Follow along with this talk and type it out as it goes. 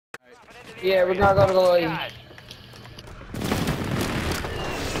Yeah, we're gonna go to the lobby.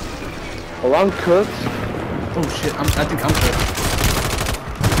 Oh, I'm cooked. Oh shit, I think I'm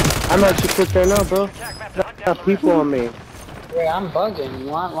cooked. I'm actually cooked right now, bro. Got people on me. Wait, I'm bugging.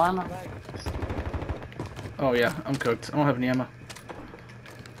 Why am I bugging? Oh yeah, I'm cooked. I don't have any ammo.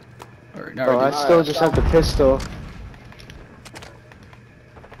 Alright, now Bro, I still just have the pistol.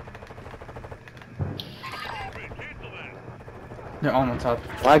 They're all on top.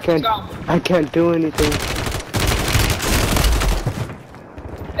 I can't do anything.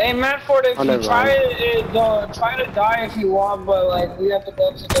 Hey, Manford, if Oh, you never try to die if you want, but like we have to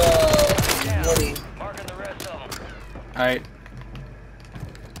go to the woody. Marking the rest of them. Alright.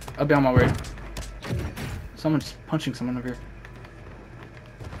 I'll be on my way. Someone's punching someone over here.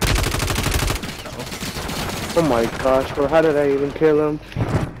 Oh my gosh, bro, how did I even kill him?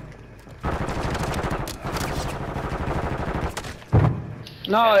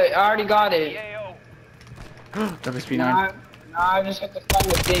 No, I already got it. WSP9. Nah, I just have to find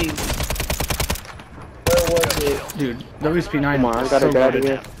the thing. Where was it? Dude, WSP9 Come on, I is gotta so get out of loaded.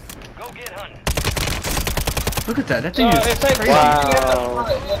 here. Go get hunting. Look at that, that thing is It's like crazy. Wow.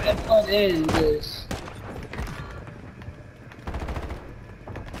 you have to put in this.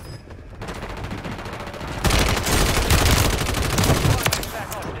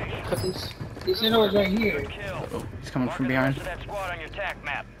 He said it was right here. Oh, he's coming from behind. That squad on your attack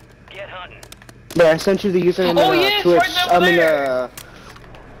map. Get hunting. Yeah, I sent you the username Oh, on yeah, it's Twitch. right over there.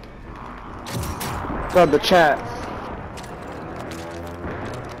 The chat.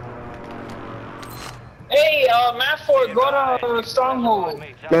 Hey, Manford, go to Stronghold.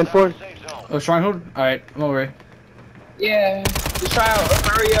 Manford? Oh, Stronghold? Alright, I'm over. Yeah, just try to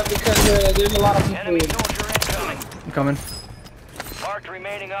hurry up because there's a lot of people Enemy here. soldier incoming. I'm coming. Marked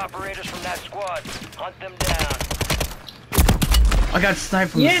remaining operators from that squad. Hunt them down. I got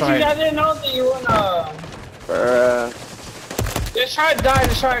sniped from Yes, the side. I didn't know that you were just try to die,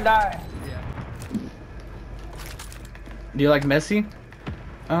 just try to die. Do you like Messi?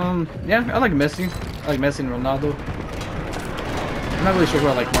 Yeah, I like Messi. I like Messi and Ronaldo. I'm not really sure who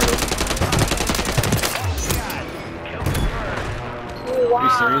I like more though. Are you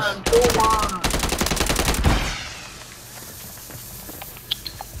serious? Go on.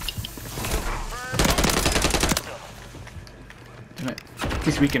 Damn it.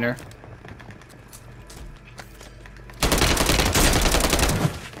 He's weak in her.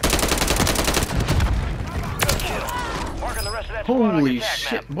 Marking the rest of that squad on Holy your attack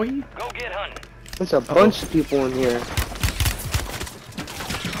shit, map. boy. Go get hunting. There's a bunch of people in here.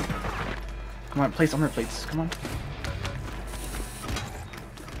 Come on, place armor plates. Come on.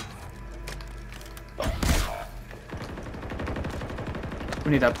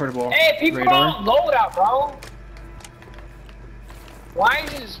 We need that portable Hey, people radar. don't load out, bro. Why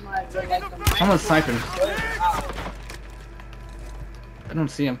is my like the Someone's sniping. Wow. I don't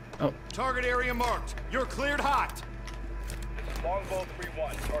see him. Oh, Target area marked. You're cleared hot. Longbow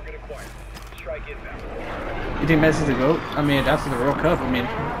 3-1, target acquired. Strike inbound. you think Messi's the GOAT? I mean, after the World Cup, I mean,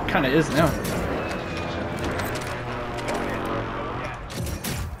 kind of is now.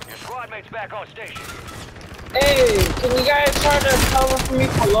 Your squad mate's back on station. Hey, can you guys try to cover for me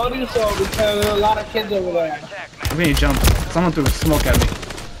for loading? So because there's a lot of kids over there. Attack map. I'm gonna jump. Someone threw smoke at me.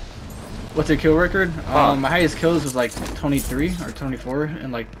 What's your kill record? My highest kills was like 23 or 24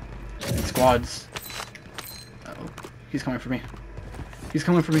 in like in squads. Uh-oh. He's coming for me. He's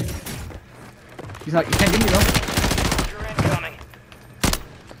coming for me. He's not. You can't get me though. Soldier incoming.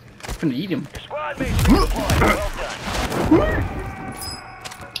 I'm finna eat him. Your squad mate's been deployed. Well done.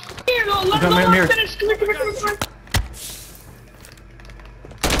 Here, let I'm here. finish. Come here.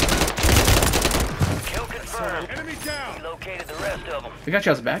 Kill confirmed. Enemy down. We located the rest of them. We got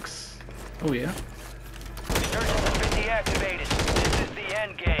y'all's backs. Oh yeah. Search has been deactivated. This is the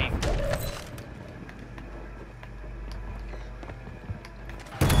end game.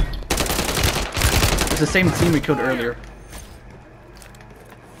 It's the same team we killed earlier.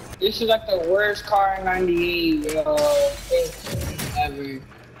 This is like the worst car in 98 ever.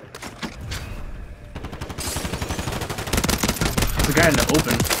 There's a guy in the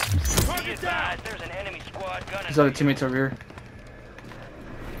open. Be advised, there's an enemy squad gunning. His other teammates over here.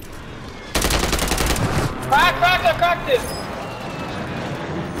 I cracked it!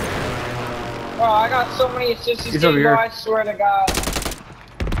 Bro, I got so many assists this He's game, over bro, here. I swear to God.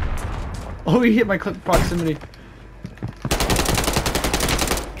 Oh, he hit my clip proximity.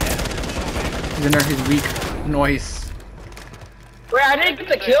 He's in there. He's weak. Nice. Wait, I didn't get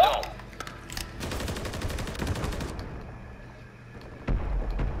the kill?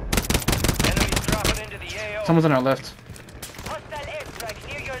 Enemies dropping into the AO. Someone's on our left. Hostile airstrike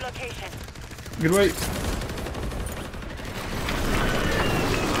near your location. Good wait.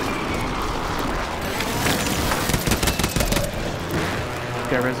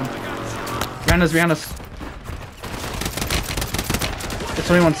 Okay, raise him. Behind us. It's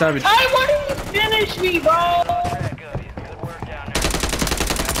 21 Savage. Hey, why didn't you finish me, bro? Yeah, good. Good work down there.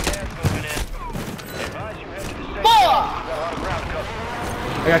 Gas moving in. Advise you head to the safe zone. Fuck! Got a lot of ground cover.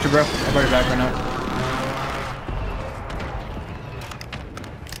 I got you, bro. I'll bring it back right now.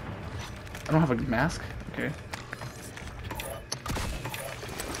 I don't have a mask? Okay.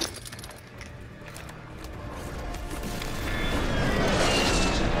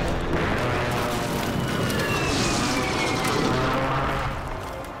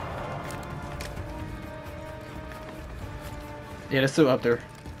 Yeah, it's still up there.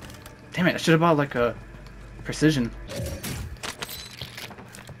 Damn it, I should have bought like a precision.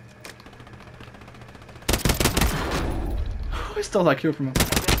 I stole that kill from him.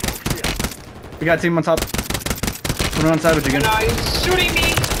 We got a team on top. We're on Savage again. No, he's shooting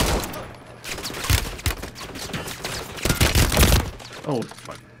me. Oh,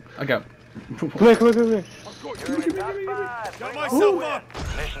 fuck. I got... Come here. You're in top 5. Got myself up.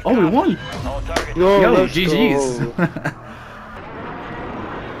 Mission Oh, we won! all targets. Yo, Yo, let's GG's! go.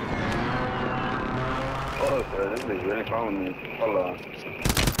 Oh, this nigga really calling me. Hold on.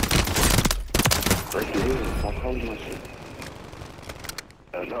 Break it in. I'm calling my shit.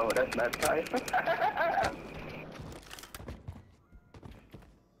 No, that's not tight.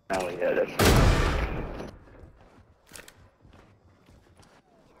 Oh, yeah, that's...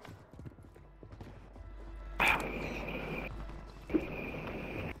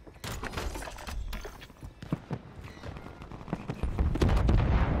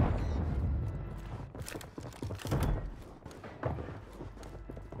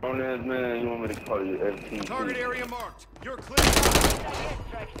 On that, man, you want me to call you FTC? Target area marked. You're clear.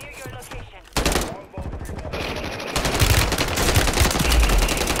 Airstrike near your location.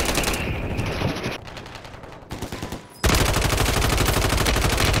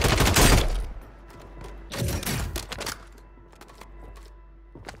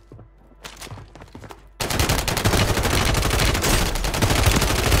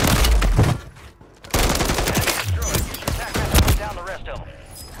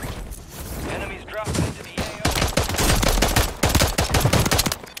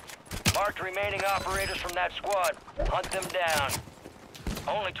 Remaining operators from that squad. Hunt them down.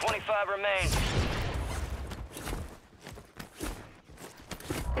 Only 25 remain.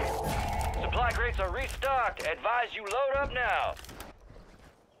 Supply crates are restocked. Advise you load up now.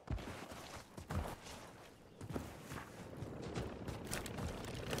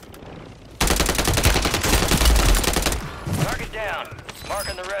 Target down.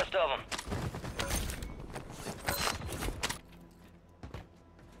 Marking the rest of them.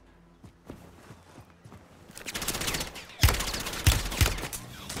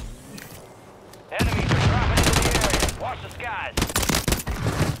 Enemies are dropping into the area. Watch the skies.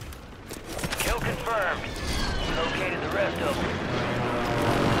 Kill confirmed. Located the rest of them.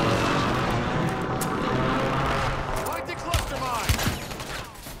 Light the cluster mine.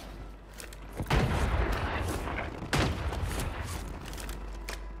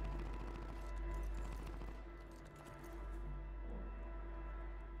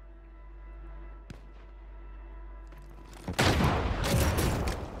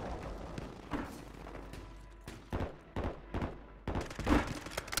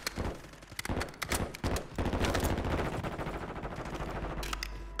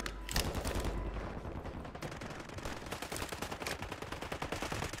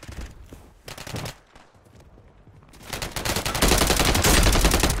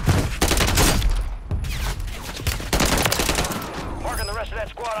 Marking the rest of that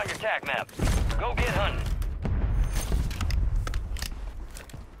squad on your tac map. Go get hunting.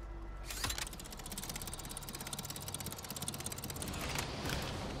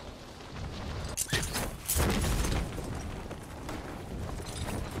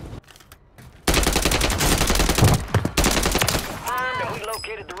 Confirmed, and we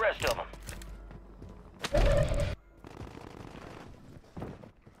located the rest of them.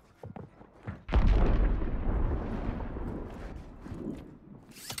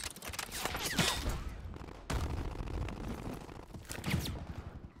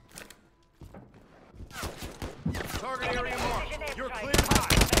 Target area marked. You're clear hot.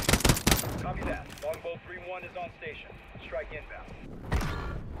 Copy that. Longbow 3-1 is on station. Strike inbound.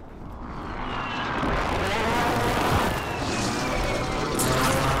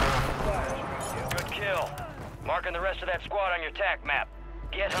 Good kill. Marking the rest of that squad on your tac map.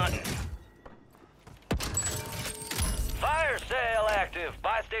 Get hunting. Fire sale active.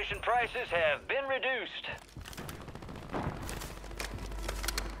 Buy station prices have been reduced.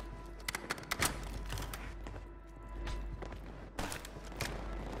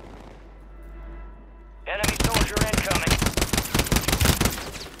 Enemy soldier incoming.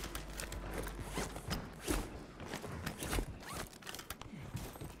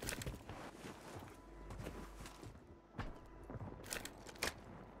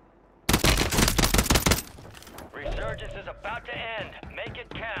 Resurgence is about to end. Make it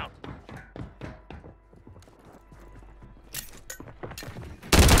count.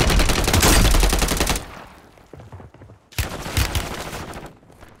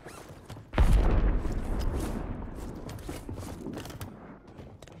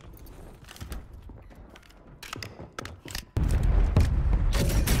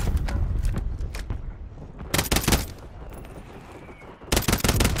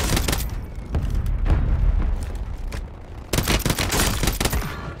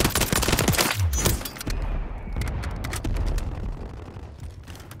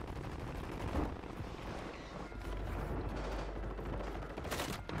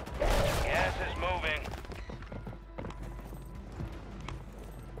 Gas is moving.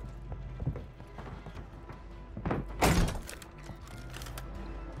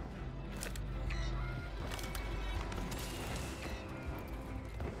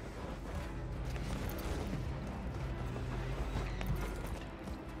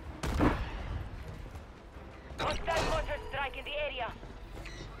 Hostile mortar strike in the area.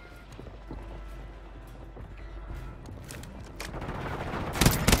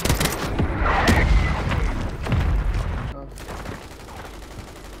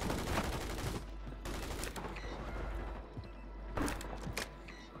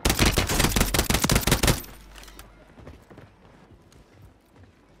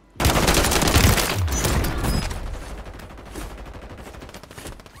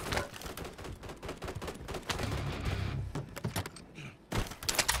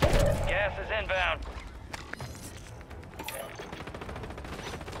 Gas is inbound.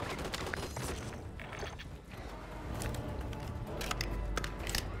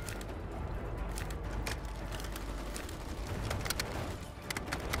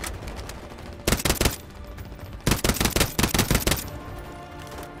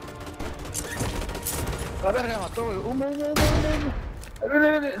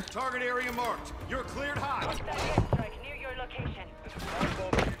 Target area marked. You're cleared hot. Hostile airstrike near your location. Longbow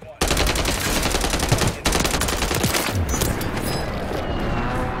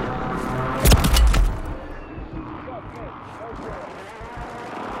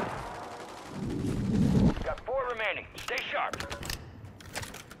Got 4 remaining. Stay sharp.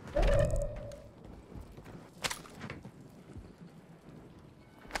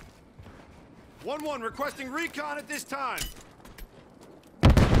 One requesting recon at this time.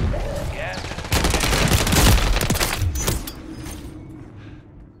 Gas is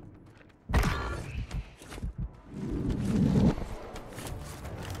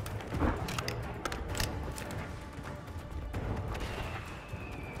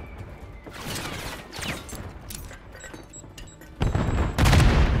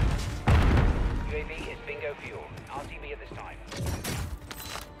UAV is bingo fuel. RTB at this time.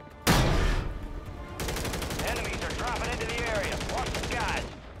 Enemies are dropping into the area. Watch the skies.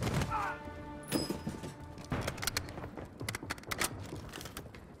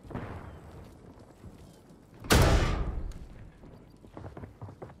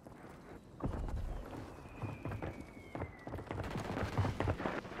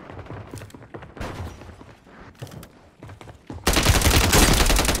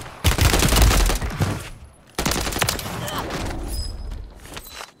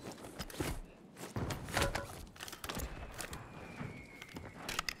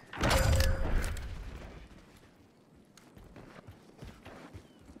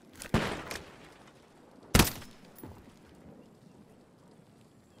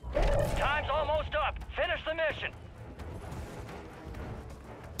 Time's almost up. Finish the mission.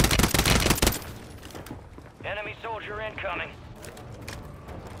 Enemy soldier incoming.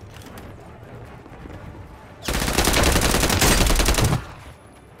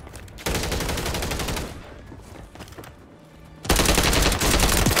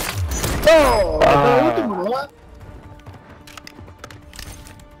 Oh!